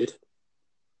exploded.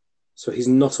 So he's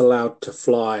not allowed to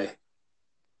fly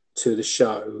to the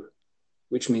show,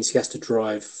 which means he has to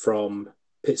drive from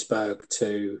Pittsburgh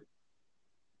to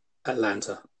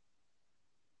Atlanta,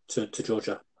 to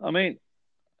Georgia. I mean,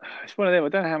 It's one of them. I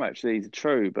don't know how much these are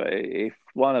true, but if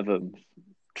one of them's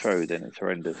true, then it's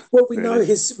horrendous. Well, Really.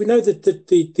 we know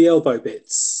that the elbow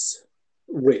bit's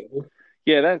real.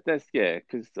 Yeah, that's yeah,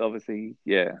 because obviously,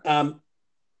 yeah, Um,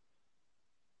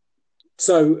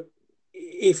 so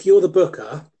if you're the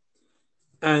booker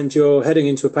and you're heading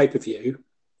into a pay per view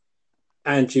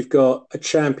and you've got a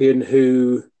champion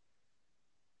who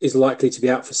is likely to be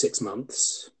out for 6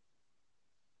 months,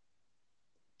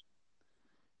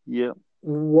 yeah.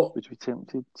 what? Would you be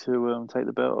tempted to take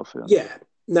the belt off him? Yeah.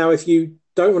 Now, if you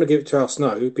don't want to give it to Al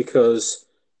Snow because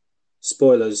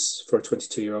spoilers for a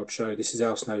 22-year-old show, this is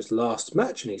Al Snow's last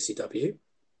match in ECW.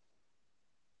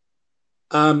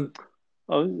 Oh,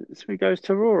 so he goes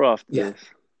to Raw after Yeah. this.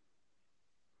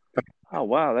 Oh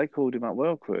wow, they called him up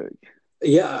well quick.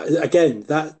 Yeah, again,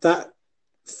 that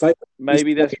famous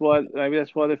Maybe that's ECW, why. Maybe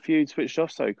that's why the feud switched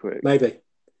off so quick. maybe,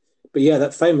 but yeah,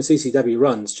 that famous ECW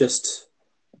runs just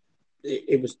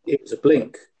it was a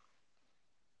blink.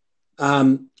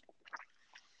 Um,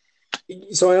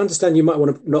 so I understand you might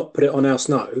want to not put it on Al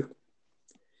Snow.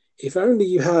 If only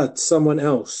you had someone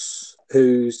else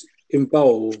who's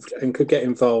involved and could get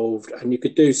involved, and you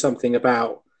could do something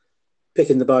about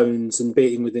picking the bones and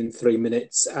beating within 3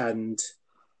 minutes, and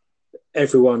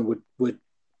everyone would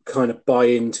kind of buy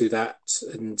into that,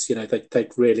 and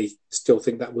they'd really still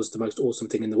think that was the most awesome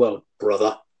thing in the world,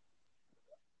 brother.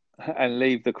 And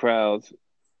leave the crowd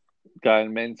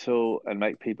going mental and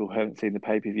make people who haven't seen the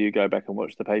pay per view go back and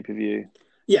watch the pay per view.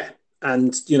 Yeah,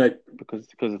 and because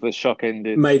of the shock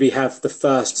ended. maybe have the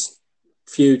first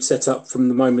feud set up from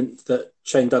the moment that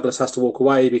Shane Douglas has to walk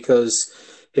away because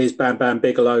here's Bam Bam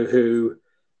Bigelow who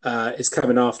is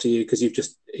coming after you because you've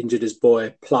just injured his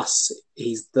boy. Plus,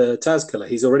 he's the Taz killer.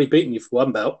 He's already beaten you for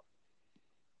one belt.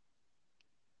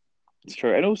 It's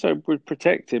true, and also would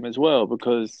protect him as well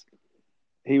because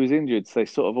he was injured, so they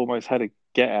sort of almost had a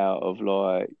get out of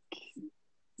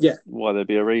Yeah, why there'd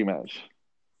be a rematch.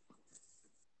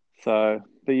 So,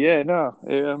 but yeah, no,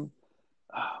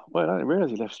 well, I didn't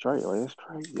realise he left straight away. That's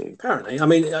crazy. apparently. I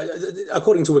mean,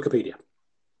 according to Wikipedia,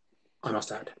 I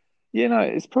must add. Yeah, no,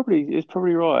 it's probably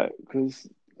right because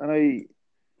I know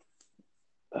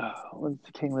when's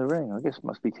the King of the Ring? I guess it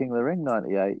must be King of the Ring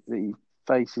 '98 that he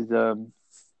faces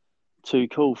Too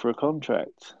Cool for a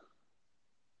contract.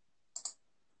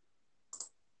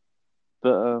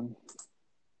 But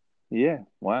yeah,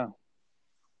 wow,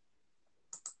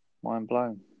 mind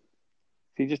blown.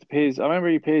 He just appears. I remember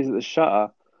he appears at the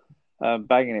shutter,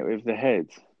 banging it with the head,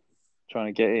 trying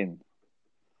to get in.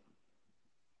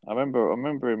 I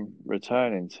remember him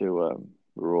returning to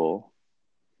Raw,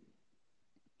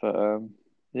 but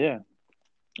yeah,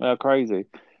 crazy.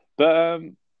 But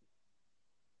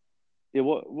yeah,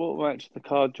 what match of the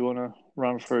card do you want to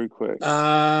run through quick?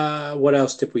 What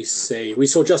else did we see? We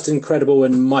saw Justin Credible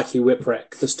and Mikey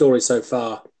Whipwreck. The story so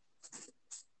far,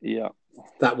 Yeah,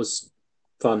 that was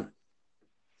fun.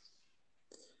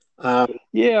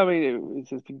 yeah. I mean, it's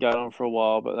just been going on for a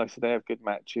while, but like I said, they have good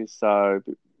matches, so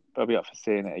I'll be up for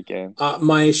seeing it again.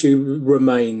 My issue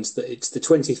remains that it's the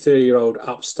 23-year-old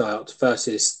upstart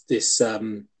versus this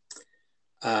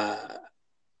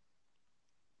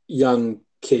young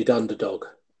kid underdog.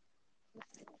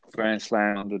 Grand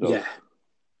Slam underdog. Yeah.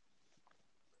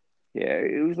 Yeah,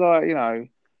 it was like,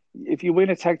 if you win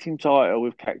a tag team title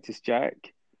with Cactus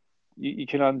Jack, you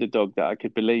can underdog that. I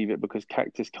could believe it because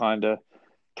Cactus kind of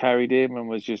carried him and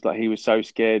was just like he was so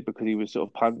scared because he was sort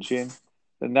of punching.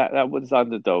 And that was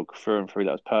underdog through and through.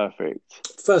 That was perfect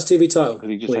First TV title. because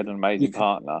he just had an amazing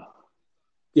partner.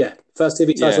 Yeah, first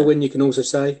TV title Yeah. win, you can also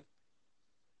say.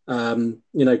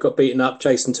 Got beaten up.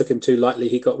 Jason took him too lightly.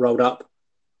 He got rolled up.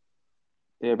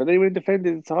 Yeah, but they were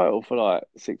defending the title for like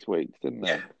 6 weeks, didn't they?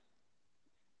 Yeah.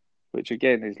 Which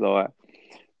again is like,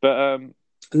 but And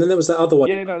then there was that other one.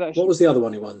 yeah, no, that's What was the other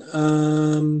one he won?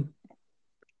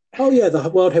 Oh yeah, the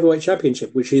World Heavyweight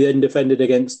Championship, which he then defended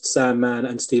against Sam Mann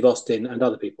and Steve Austin and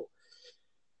other people.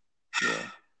 yeah,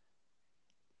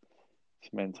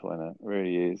 it's mental, and it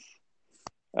really is.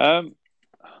 Well,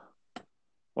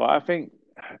 I think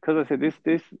because I said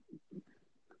this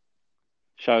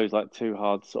show's like too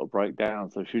hard to sort of break down,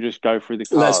 so should we just go through the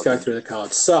cards? Let's go through the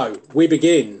cards. So we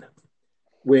begin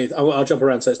with, I'll jump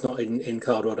around so it's not in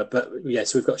card order, but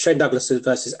yes, we've got Shane Douglas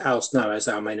versus Al Snow as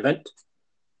our main event.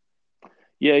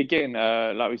 Yeah, again,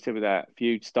 like we said with that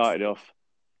feud started off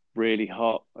really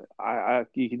hot.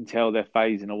 You can tell they're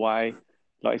phasing away.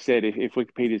 Like I said, if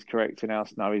Wikipedia's correct and Al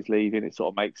Snow is leaving, it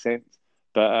sort of makes sense.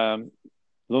 But as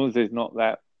long as there's not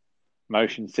that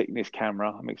motion sickness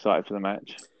camera, I'm excited for the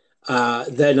match.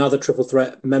 Then other triple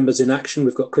threat members in action.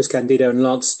 We've got Chris Candido and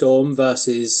Lance Storm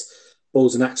versus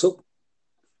Balls and Axel.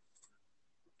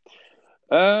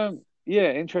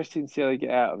 Yeah, interesting to see how they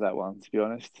get out of that one, to be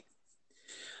honest.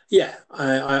 Yeah,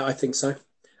 I think so.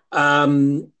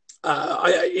 Um,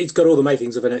 it's got all the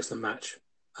makings of an excellent match.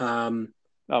 Um,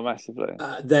 Oh, massively.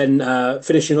 then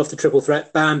finishing off the triple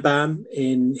threat, Bam Bam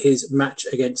in his match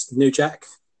against New Jack.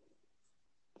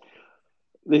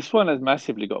 This one has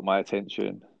massively got my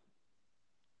attention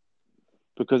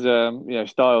because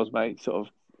Styles makes sort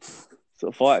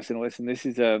of fights and all this, and this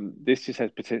just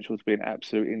has potential to be an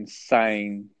absolute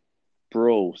insane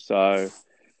brawl. So,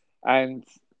 and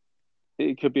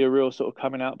it could be a real sort of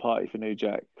coming out party for New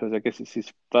Jack because I guess it's his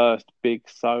first big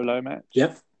solo match.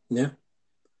 Yep, yeah.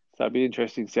 So it'd be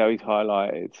interesting to see how he's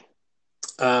highlighted.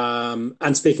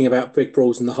 And speaking about big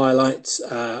brawls and the highlights,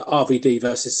 RVD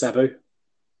versus Sabu.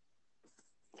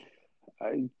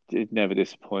 It never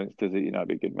disappoints, does it? It'd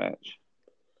be a good match.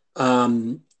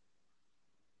 Um,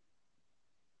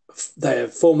 they're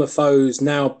former foes,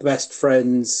 now best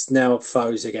friends, now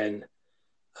foes again.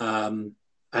 And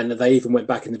they even went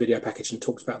back in the video package and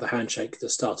talked about the handshake that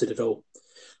started it all.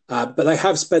 But they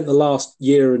have spent the last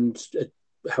year and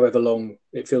however long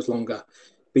it feels longer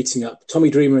beating up Tommy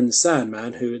Dreamer and the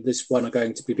Sandman, who this one are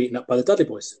going to be beaten up by the Dudley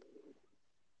Boys.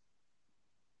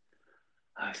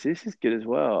 So this is good as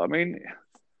well. I mean,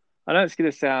 I know it's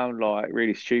going to sound like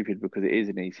really stupid because it is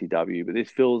an ECW, but this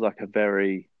feels like a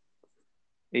very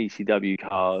ECW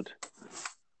card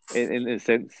in the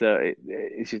sense that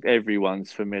it's just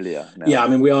everyone's familiar now. Yeah, I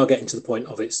mean, we are getting to the point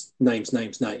of its names.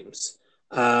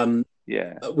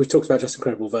 Yeah. We've talked about Just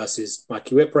Incredible versus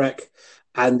Mikey Whipwreck.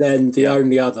 And then the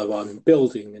only other one,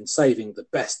 building and saving the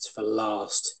best for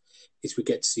last, is we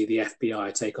get to see the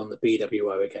FBI take on the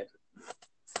BWO again.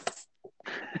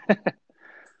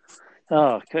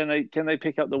 Oh, can they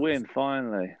pick up the win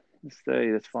finally? Let's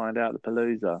see. Let's find out the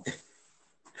Palooza.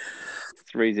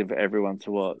 It's a reason for everyone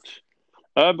to watch.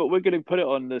 But we're going to put it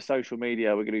on the social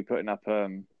media. We're going to be putting up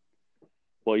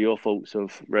what are your thoughts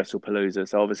of WrestlePalooza.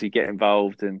 So obviously get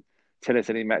involved and tell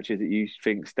us any matches that you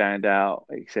think stand out,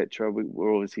 etc.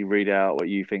 We'll obviously read out what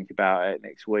you think about it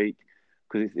next week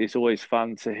because it's always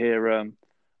fun to hear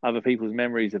other people's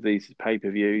memories of these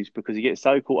pay-per-views because you get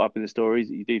so caught up in the stories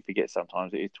that you do forget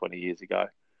sometimes it is 20 years ago.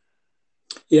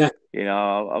 Yeah.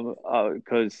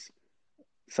 Because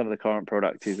some of the current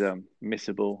product is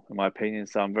missable, in my opinion.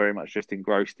 So I'm very much just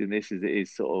engrossed in this as it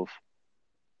is sort of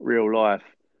real life.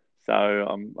 So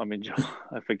I'm enjoying.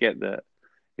 I forget that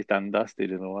it's done and dusted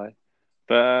in a way.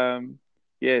 But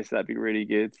yes, that'd be really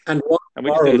good. And while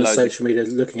we're on the social media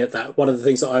looking at that, one of the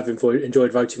things that I've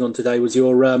enjoyed voting on today was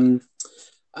your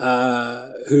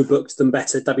who booked them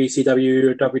better,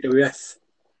 WCW or WWF,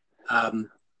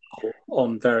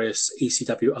 on various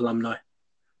ECW alumni.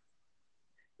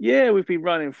 Yeah, we've been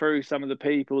running through some of the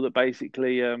people that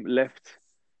basically left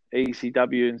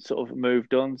ECW and sort of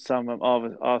moved on. Some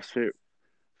asked for it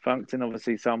Funkton,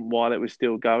 obviously some while it was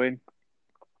still going.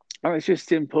 And it's just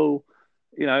simple,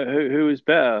 who was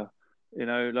better,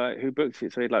 like who booked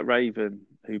it. So like Raven,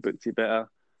 who booked it better.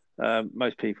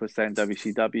 Most people are saying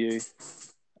WCW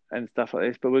and stuff like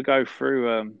this, but we'll go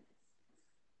through.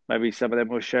 Maybe some of them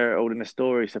will share it all in a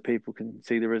story so people can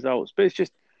see the results. But it's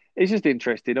just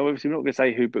interesting. Obviously, we're not going to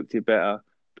say who booked it better,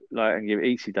 and give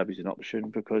ECW as an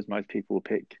option because most people will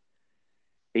pick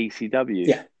ECW.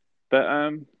 Yeah.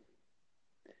 But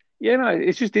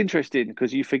it's just interesting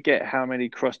because you forget how many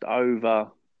crossed over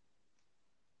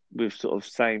with sort of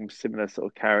similar sort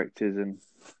of characters and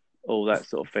all that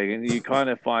sort of thing. And you kind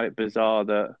of find it bizarre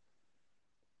that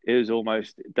it was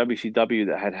almost WCW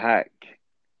that had Hack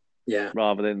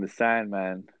rather than the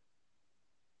Sandman.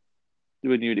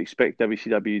 When you'd expect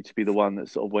WCW to be the one that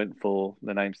sort of went for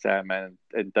the name Sandman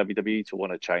and WWE to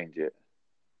want to change it.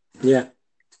 Yeah.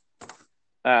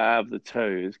 Out of the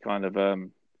two, it's kind of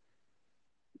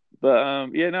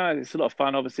it's a lot of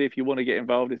fun. Obviously, if you want to get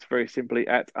involved, it's very simply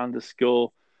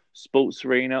 @_Sports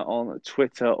Arena on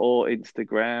Twitter or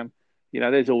Instagram.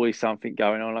 There's always something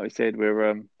going on. Like we said,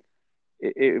 we're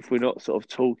if we're not sort of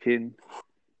talking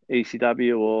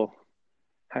ECW or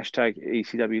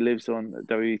 #ECW lives on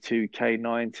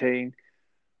W2K19,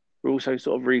 we're also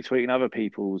sort of retweeting other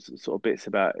people's sort of bits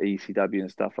about ECW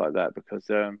and stuff like that because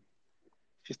it's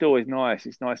just always nice.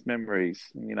 It's nice memories.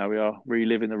 And, we are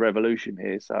reliving the revolution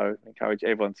here. So I encourage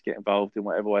everyone to get involved in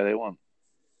whatever way they want.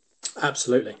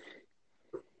 Absolutely.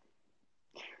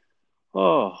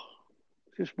 Oh,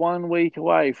 just 1 week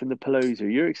away from the Palooza.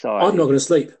 You're excited. I'm not going to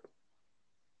sleep.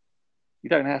 You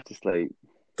don't have to sleep.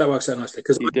 That works out nicely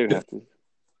because you do have to.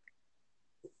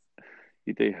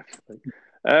 You do have to sleep.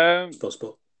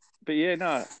 Possible. But yeah,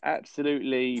 no,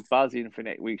 absolutely buzzing for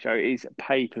next week's show. It is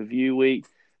pay-per-view week.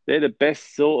 They're the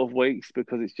best sort of weeks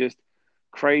because it's just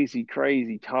crazy,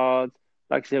 crazy cards.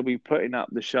 Like I said, we're putting up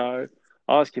the show,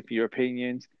 asking for your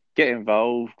opinions, get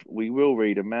involved. We will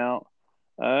read them out.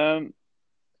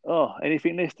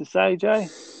 Anything less to say, Jay?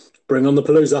 Bring on the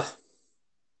Palooza.